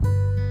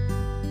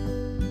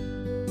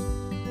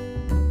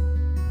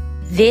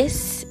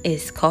This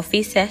is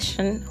Coffee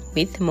Session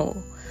with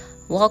Mo.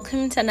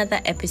 Welcome to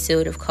another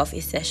episode of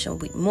Coffee Session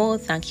with Mo.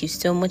 Thank you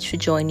so much for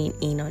joining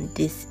in on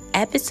this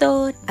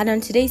episode. And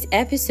on today's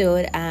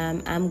episode,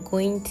 I'm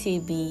going to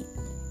be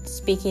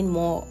speaking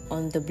more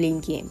on the blame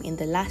game. In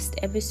the last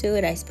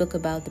episode, I spoke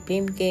about the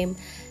blame game,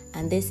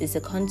 and this is a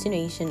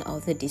continuation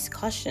of the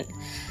discussion.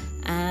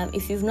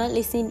 If you've not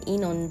listened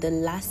in on the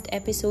last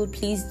episode,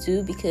 please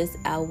do, because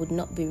I would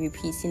not be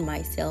repeating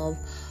myself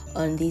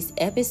on this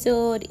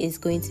episode. Is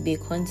going to be a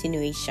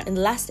continuation. In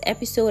the last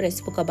episode, I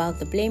spoke about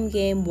the blame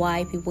game,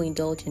 why people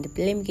indulge in the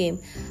blame game,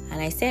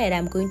 and I said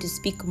I'm going to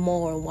speak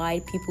more on why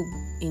people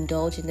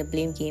indulge in the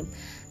blame game,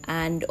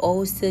 and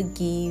also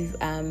give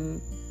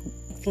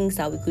things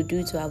that we could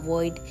do to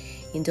avoid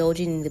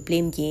indulging in the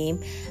blame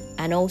game,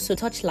 and also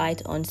touch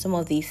light on some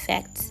of the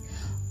effects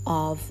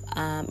of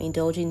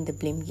indulging in the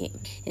blame game.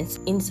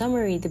 In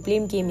summary, the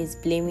blame game is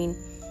blaming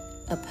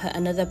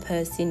another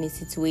person, a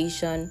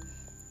situation,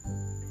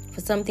 for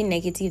something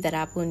negative that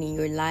happened in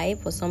your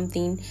life, or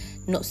something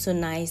not so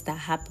nice that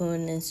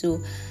happened, and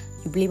so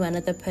you blame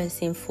another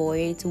person for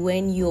it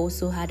when you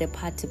also had a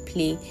part to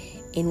play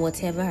in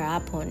whatever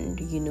happened.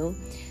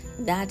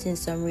 That in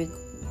summary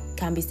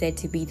can be said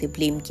to be the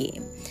blame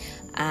game.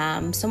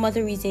 Some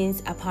other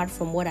reasons apart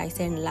from what I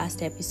said in the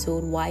last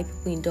episode why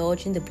people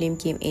indulge in the blame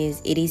game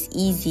is it is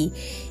easy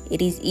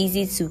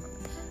to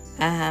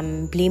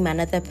blame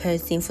another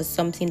person for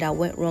something that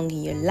went wrong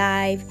in your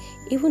life,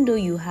 even though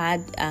you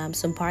had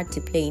some part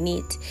to play in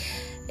it.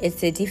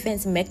 It's a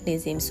defense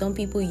mechanism. Some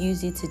people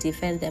use it to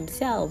defend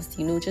themselves,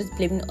 just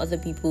blaming other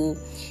people.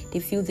 They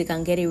feel they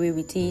can get away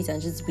with it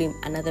and just blame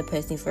another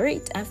person for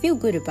it and feel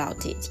good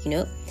about it.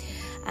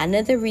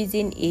 Another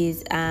reason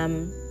is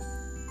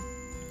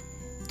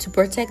to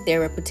protect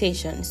their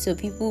reputation. So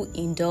people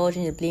indulge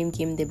in the blame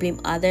game. They blame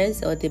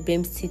others, or they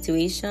blame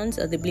situations,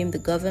 or they blame the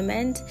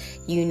government,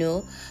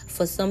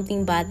 for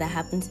something bad that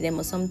happened to them,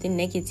 or something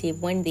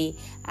negative when they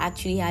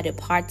actually had a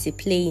part to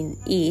play in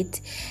it,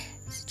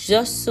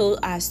 just so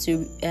as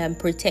to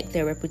protect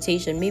their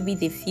reputation. Maybe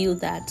they feel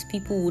that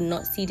people will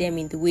not see them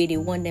in the way they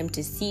want them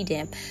to see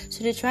them,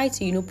 so they try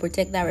to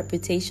protect that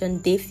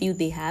reputation they feel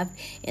they have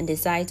in the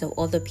sight of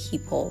other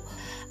people.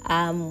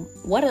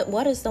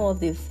 What are some of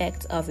the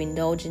effects of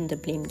indulging the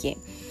blame game?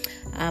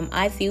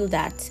 I feel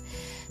that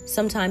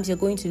sometimes you're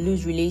going to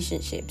lose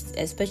relationships,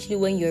 especially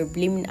when you're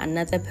blaming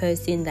another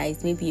person that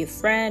is maybe a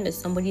friend or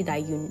somebody that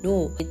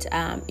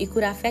it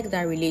could affect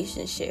that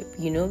relationship.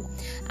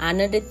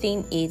 Another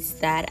thing is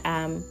that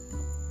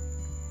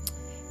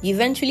you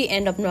eventually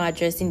end up not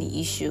addressing the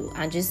issue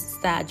and just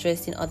start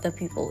addressing other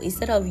people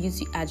instead of you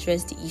to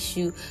address the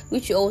issue,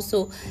 which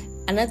also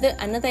another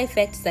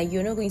effect is that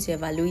you're not going to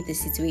evaluate the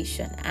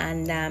situation,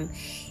 and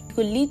it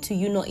could lead to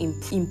you not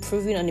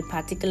improving on a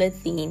particular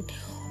thing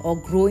or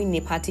growing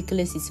in a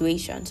particular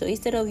situation. So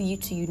instead of you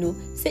to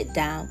sit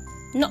down,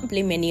 not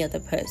blame any other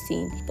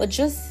person, but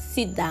just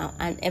sit down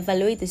and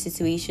evaluate the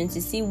situation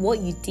to see what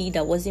you did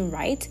that wasn't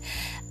right,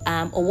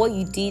 or what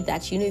you did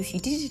that if you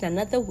did it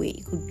another way,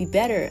 it could be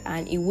better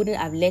and it wouldn't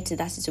have led to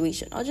that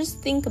situation. Or just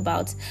think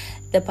about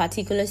the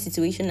particular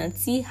situation and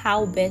see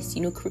how best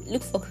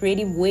look for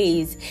creative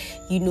ways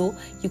you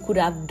could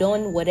have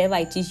done whatever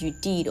it is you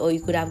did, or you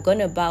could have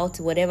gone about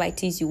whatever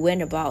it is you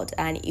went about,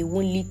 and it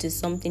won't lead to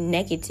something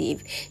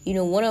negative.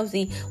 One of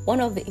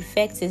the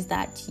effects is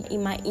that it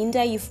might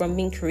hinder you from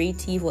being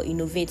creative or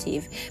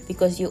innovative,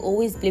 because you're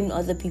always blaming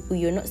other people.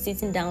 You're not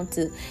sitting down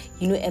to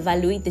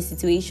evaluate the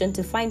situation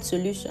to find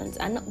solutions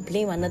and not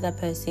blame another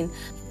person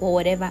for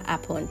whatever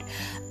happened.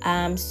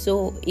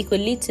 So it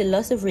could lead to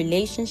loss of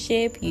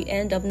relationship. You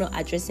end up not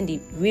addressing the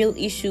real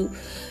issue.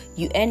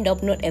 You end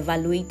up not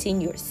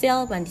evaluating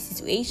yourself and the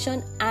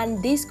situation,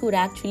 and this could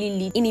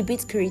actually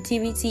inhibit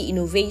creativity,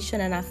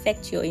 innovation, and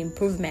affect your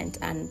improvement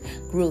and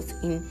growth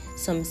in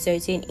some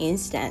certain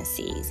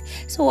instances.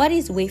 So what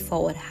is the way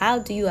forward? How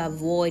do you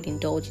avoid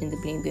indulging the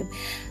blame game?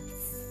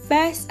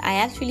 First, I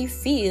actually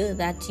feel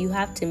that you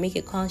have to make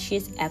a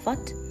conscious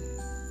effort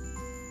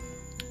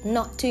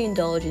not to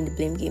indulge in the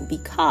blame game,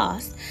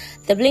 because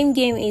the blame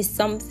game is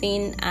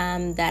something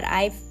that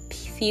I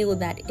feel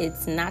that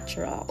it's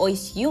natural, or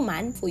it's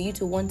human for you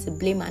to want to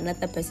blame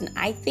another person.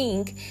 I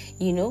think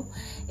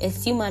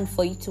it's human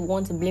for you to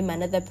want to blame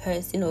another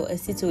person or a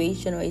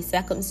situation or a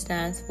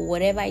circumstance for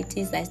whatever it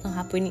is that is not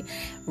happening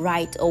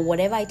right, or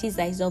whatever it is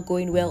that is not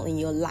going well in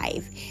your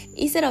life,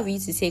 instead of you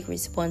to take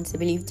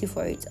responsibility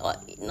for it, or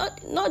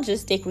not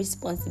just take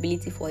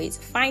responsibility for it.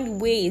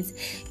 Find ways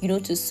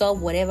to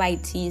solve whatever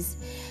it is,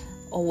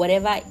 or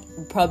whatever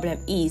problem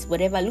is,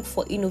 look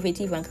for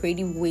innovative and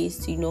creative ways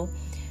to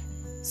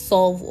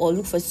solve, or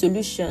look for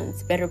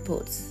solutions. Better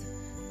put,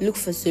 look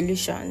for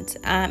solutions.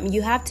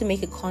 You have to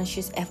make a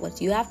conscious effort.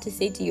 You have to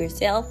say to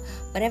yourself,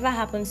 whatever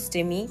happens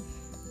to me,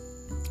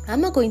 I'm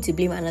not going to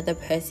blame another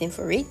person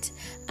for it.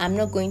 I'm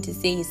not going to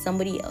say it's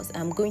somebody else.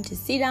 I'm going to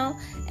sit down,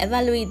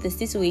 evaluate the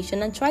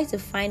situation, and try to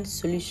find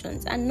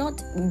solutions and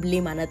not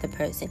blame another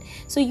person.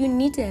 So you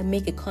need to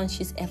make a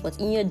conscious effort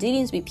in your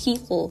dealings with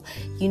people.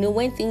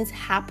 When things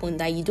happen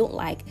that you don't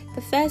like,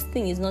 the first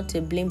thing is not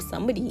to blame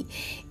somebody,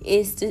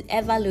 is to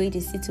evaluate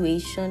the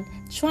situation,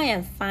 try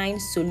and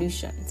find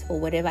solutions for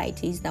whatever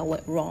it is that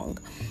went wrong.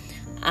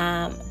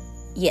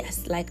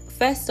 Yes, like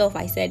first off,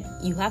 I said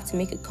you have to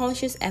make a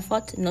conscious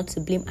effort not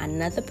to blame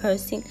another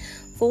person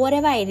for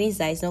whatever it is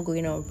that is not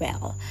going on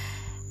well.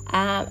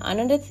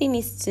 Another thing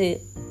is to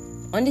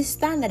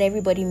understand that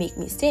everybody make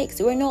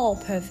mistakes. We're not all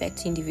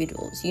perfect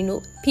individuals.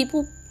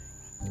 People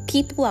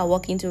are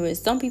working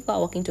towards, some people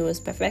are working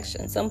towards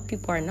perfection. Some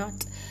people are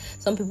not.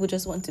 Some people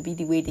just want to be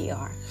the way they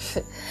are.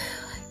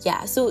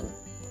 Yeah, so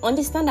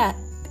understand that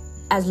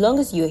as long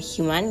as you're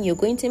human, you're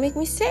going to make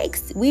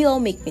mistakes. We all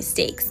make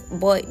mistakes,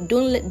 but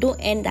don't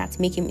end at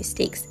making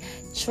mistakes.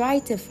 Try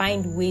to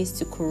find ways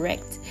to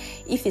correct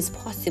if it's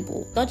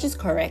possible. Not just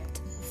correct.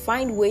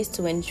 Find ways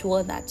to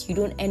ensure that you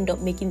don't end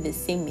up making the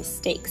same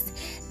mistakes.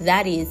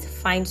 That is,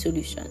 find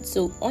solutions.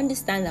 So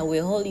understand that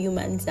we're all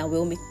humans and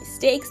we'll make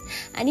mistakes.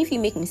 And if you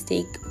make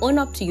mistake, own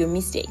up to your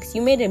mistakes.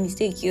 You made a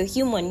mistake. You're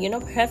human. You're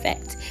not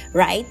perfect,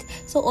 right?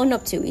 So own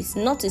up to it.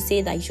 Not to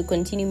say that you should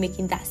continue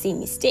making that same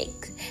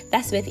mistake.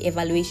 That's where the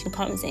evaluation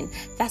comes in.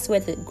 That's where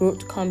the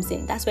growth comes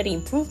in. That's where the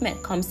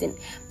improvement comes in.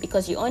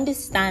 Because you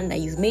understand that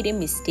you've made a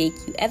mistake.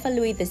 You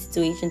evaluate the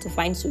situation to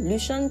find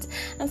solutions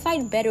and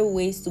find better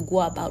ways to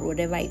go about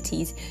whatever it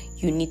is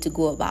you need to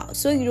go about,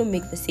 so you don't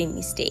make the same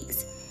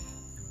mistakes.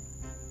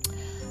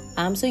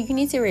 So you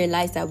need to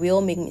realize that we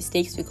all make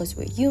mistakes because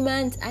we're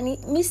humans,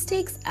 and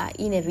mistakes are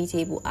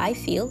inevitable. I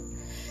feel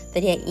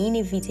that they are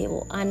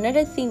inevitable.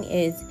 Another thing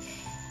is,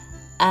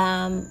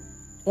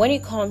 when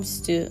it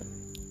comes to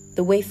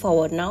the way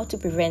forward now to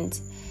prevent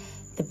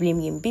the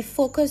blame game, be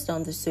focused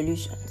on the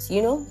solutions.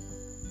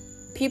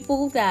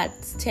 People that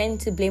tend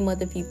to blame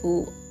other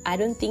people, I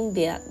don't think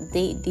they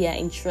are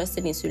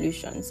interested in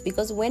solutions,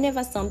 because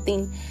whenever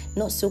something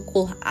not so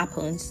cool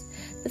happens,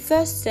 the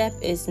first step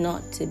is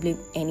not to blame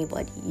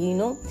anybody.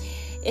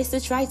 It's to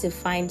try to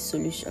find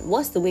solution.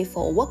 What's the way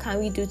forward? What can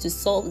we do to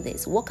solve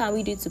this? What can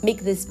we do to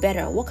make this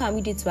better? What can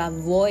we do to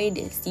avoid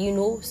this?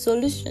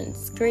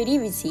 Solutions,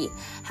 creativity.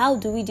 How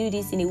do we do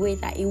this in a way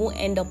that it won't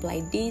end up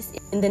like this?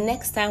 And the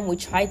next time we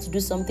try to do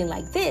something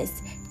like this,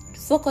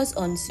 focus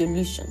on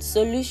solutions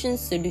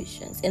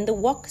in the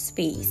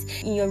workspace,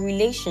 in your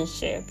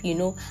relationship,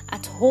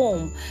 at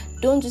home.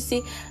 Don't just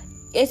say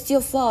it's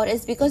your fault,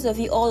 it's because of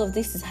you all of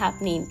this is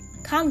happening.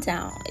 Calm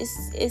down.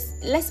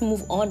 Let's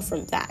move on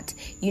from that.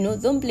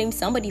 Don't blame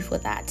somebody for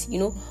that.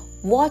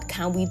 What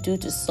can we do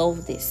to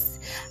solve this?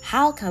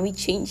 How can we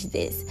change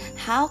this?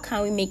 How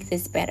can we make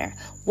this better?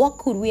 What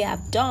could we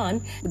have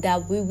done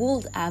that we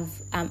would have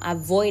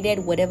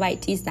avoided whatever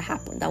it is that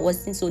happened that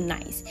wasn't so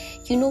nice?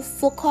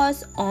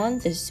 Focus on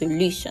the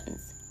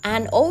solutions.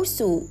 And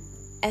also,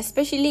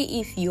 especially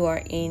if you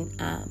are in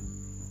a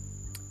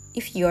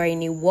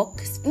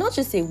work, not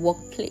just in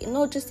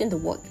the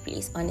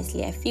workplace,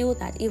 honestly, I feel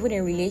that even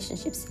in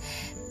relationships,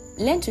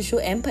 learn to show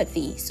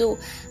empathy. So,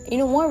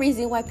 one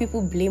reason why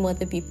people blame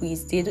other people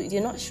is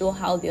they're not sure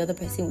how the other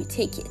person will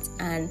take it,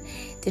 and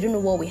they don't know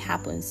what will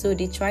happen. So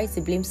they try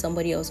to blame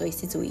somebody else or a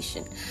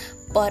situation.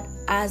 But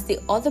as the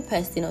other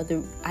person or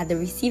at the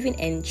receiving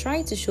end,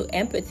 try to show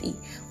empathy.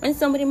 When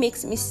somebody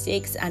makes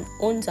mistakes and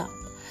owns up,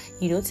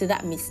 to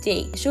that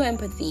mistake, show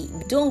empathy.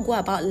 Don't go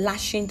about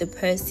lashing the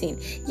person.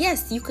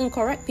 Yes, you can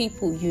correct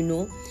people,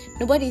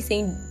 Nobody is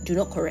saying do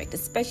not correct,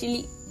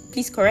 especially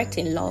please correct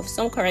in love.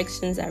 Some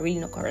corrections are really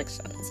not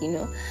corrections,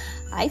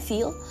 I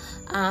feel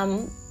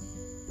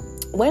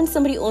when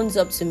somebody owns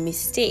up to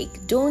mistake,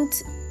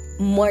 don't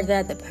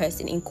murder the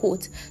person, in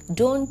quote.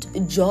 Don't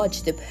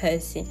judge the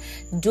person.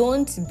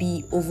 Don't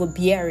be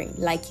overbearing,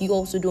 like you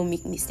also don't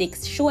make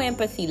mistakes. Show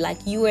empathy, like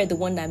you are the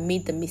one that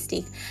made the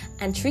mistake,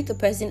 and treat the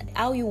person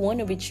how you want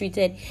to be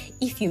treated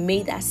if you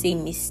made that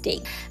same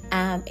mistake.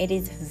 It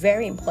is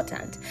very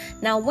important.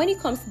 Now, when it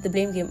comes to the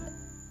blame game,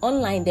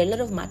 online, there are a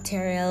lot of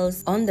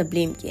materials on the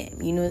blame game.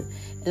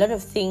 A lot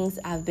of things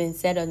have been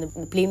said on the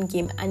blame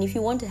game. And if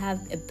you want to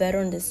have a better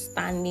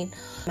understanding,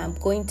 I'm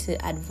going to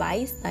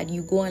advise that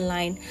you go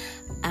online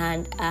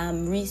and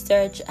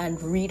research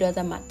and read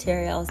other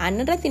materials.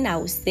 Another thing I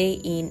would say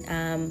in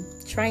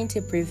trying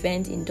to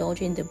prevent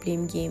indulging the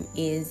blame game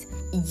is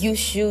you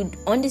should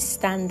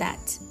understand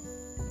that,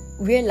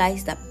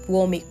 realize that we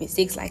all make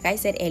mistakes. Like I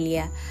said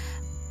earlier,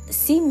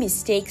 see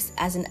mistakes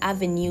as an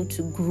avenue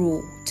to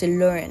grow, to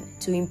learn,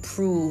 to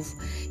improve,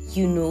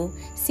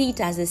 see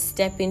it as a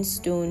stepping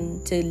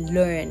stone to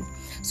learn.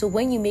 So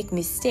when you make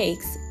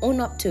mistakes, own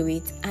up to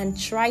it and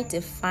try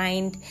to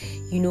find,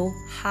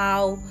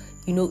 how,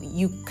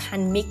 you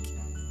can make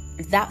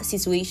that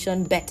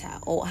situation better,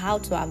 or how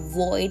to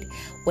avoid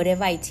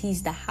whatever it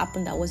is that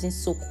happened that wasn't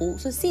so cool.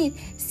 So see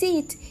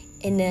it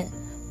in a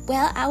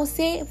well, I would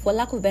say, for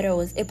lack of better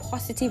words, a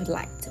positive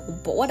light.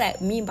 But what I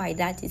mean by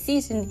that is see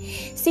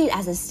it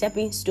as a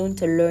stepping stone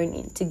to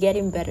learning, to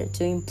getting better,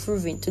 to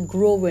improving, to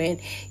growing.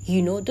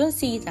 Don't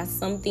see it as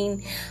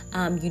something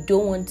you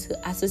don't want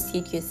to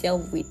associate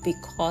yourself with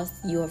because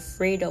you're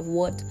afraid of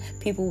what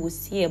people will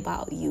say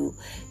about you.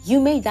 You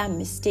made that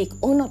mistake.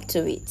 Own up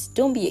to it.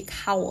 Don't be a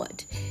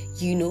coward.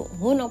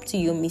 Own up to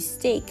your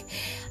mistake.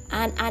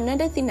 And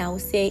another thing I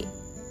would say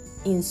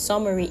in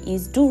summary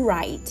is do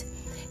right.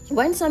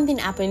 When something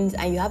happens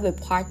and you have a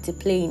part to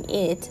play in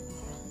it,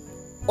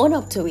 own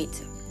up to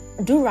it.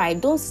 Do right.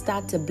 Don't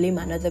start to blame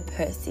another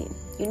person.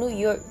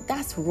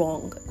 That's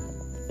wrong.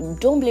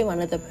 Don't blame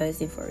another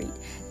person for it.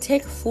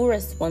 Take full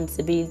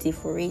responsibility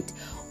for it.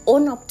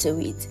 Own up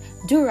to it.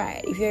 Do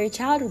right. If you're a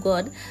child of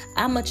God,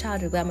 I'm a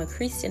child of God. I'm a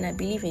Christian. I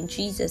believe in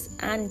Jesus,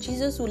 and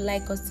Jesus would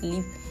like us to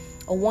live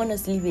or want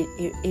us to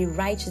live a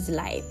righteous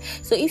life.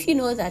 So if you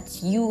know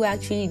that you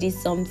actually did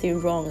something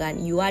wrong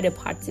and you had a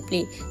part to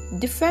play,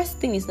 the first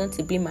thing is not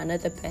to blame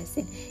another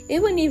person.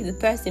 Even if the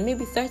person,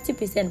 maybe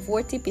 30%,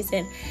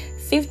 40%,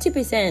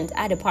 50%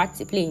 had a part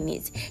to play in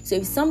it. So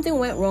if something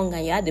went wrong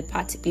and you had a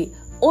part to play,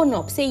 own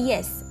up. Say,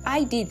 yes,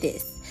 I did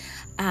this.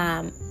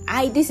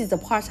 This is the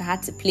part I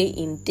had to play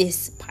in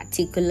this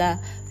particular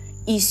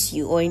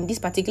issue, or in this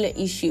particular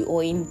issue,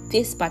 or in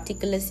this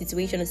particular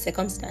situation or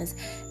circumstance.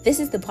 This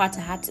is the part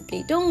I had to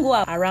play. Don't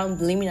go around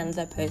blaming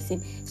another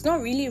person. It's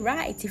not really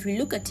right. If you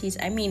look at it,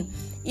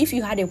 if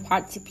you had a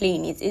part to play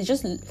in it, it's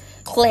just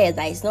clear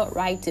that it's not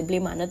right to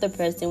blame another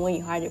person when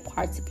you had a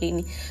part to play in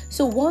it.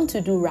 So want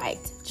to do right.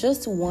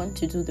 Just want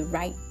to do the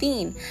right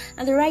thing.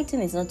 And the right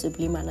thing is not to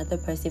blame another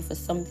person for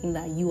something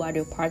that you had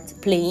a part to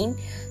play in.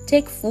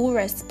 Take full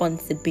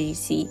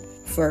responsibility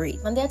for it.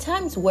 And there are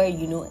times where,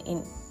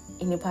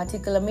 in a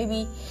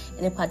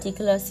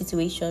particular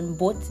situation,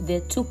 both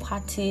the two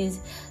parties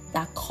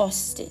that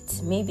caused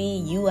it. Maybe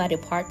you had a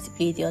part to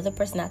play, the other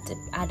person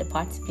had a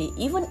part to play.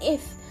 Even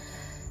if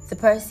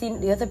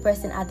the other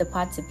person had the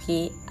part to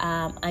play,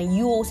 and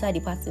you also had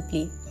a part to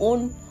play,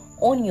 own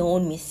your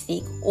own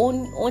mistake,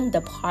 own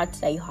the part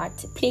that you had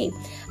to play.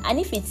 And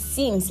if it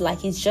seems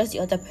like it's just the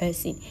other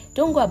person,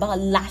 don't go about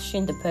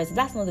lashing the person.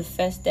 That's not the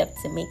first step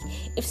to make.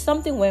 If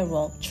something went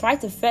wrong, try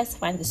to first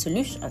find the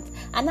solutions,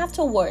 and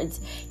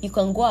afterwards you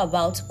can go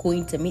about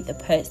going to meet the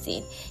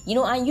person.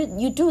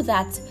 And you do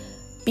that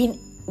being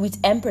with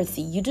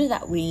empathy. You do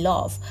that with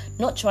love,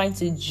 not trying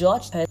to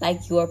judge her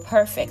like you are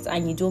perfect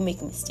and you don't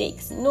make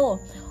mistakes. No.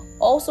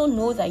 Also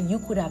know that you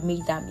could have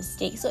made that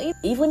mistake. So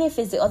even if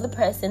it's the other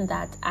person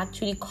that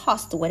actually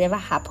caused whatever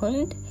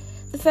happened,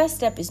 the first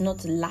step is not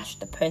to lash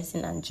the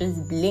person and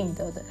just blame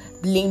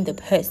the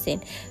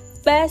person.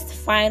 First,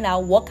 find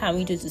out, what can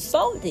we do to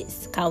solve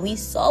this? Can we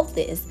solve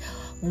this?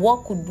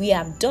 What could we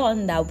have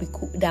done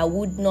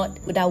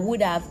that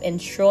would have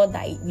ensured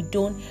that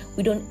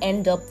we don't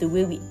end up the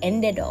way we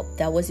ended up,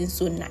 that wasn't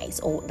so nice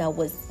or that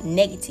was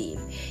negative.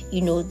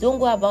 Don't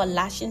go about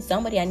lashing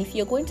somebody. And if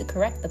you're going to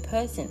correct the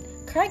person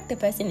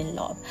in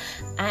love,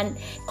 and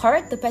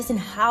correct the person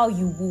how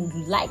you would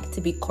like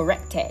to be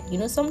corrected.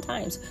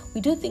 Sometimes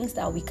we do things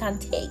that we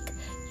can't take,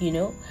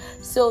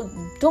 so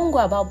don't go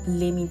about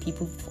blaming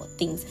people for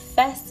things.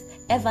 First,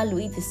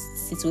 evaluate the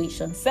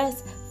situation.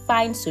 First,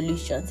 find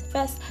solutions.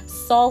 First,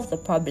 solve the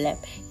problem,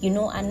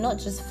 and not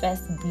just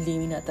first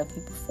blaming other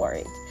people for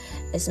it.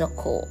 It's not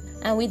cool.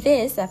 And with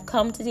this, I've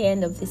come to the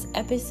end of this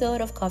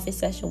episode of Coffee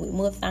Session with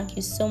Mo. Thank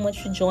you so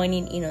much for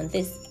joining in on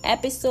this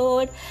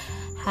episode.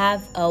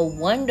 Have a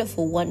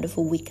wonderful,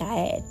 wonderful week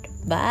ahead.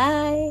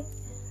 Bye.